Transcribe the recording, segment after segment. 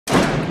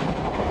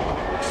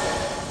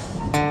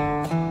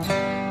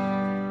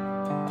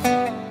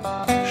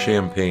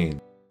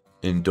Champagne.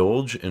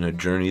 Indulge in a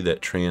journey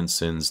that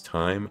transcends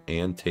time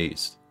and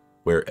taste,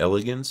 where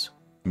elegance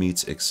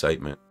meets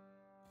excitement.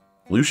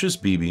 Lucius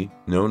Beebe,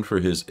 known for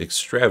his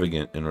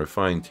extravagant and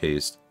refined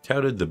taste,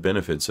 touted the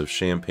benefits of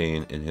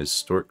champagne in his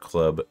Stork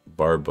Club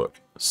Bar Book,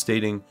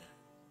 stating,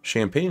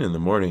 "Champagne in the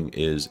morning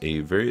is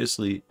a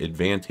variously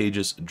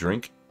advantageous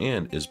drink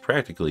and is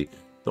practically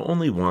the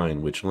only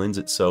wine which lends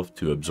itself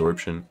to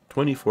absorption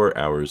 24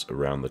 hours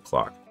around the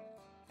clock."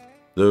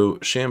 Though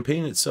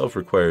champagne itself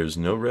requires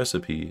no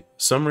recipe,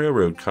 some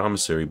railroad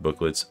commissary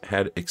booklets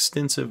had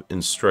extensive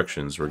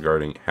instructions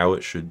regarding how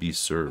it should be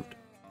served.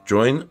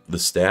 Join the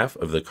staff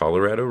of the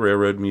Colorado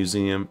Railroad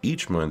Museum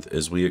each month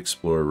as we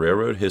explore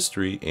railroad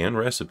history and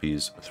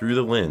recipes through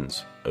the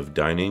lens of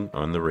dining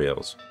on the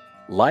rails.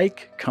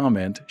 Like,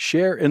 comment,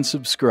 share, and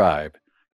subscribe.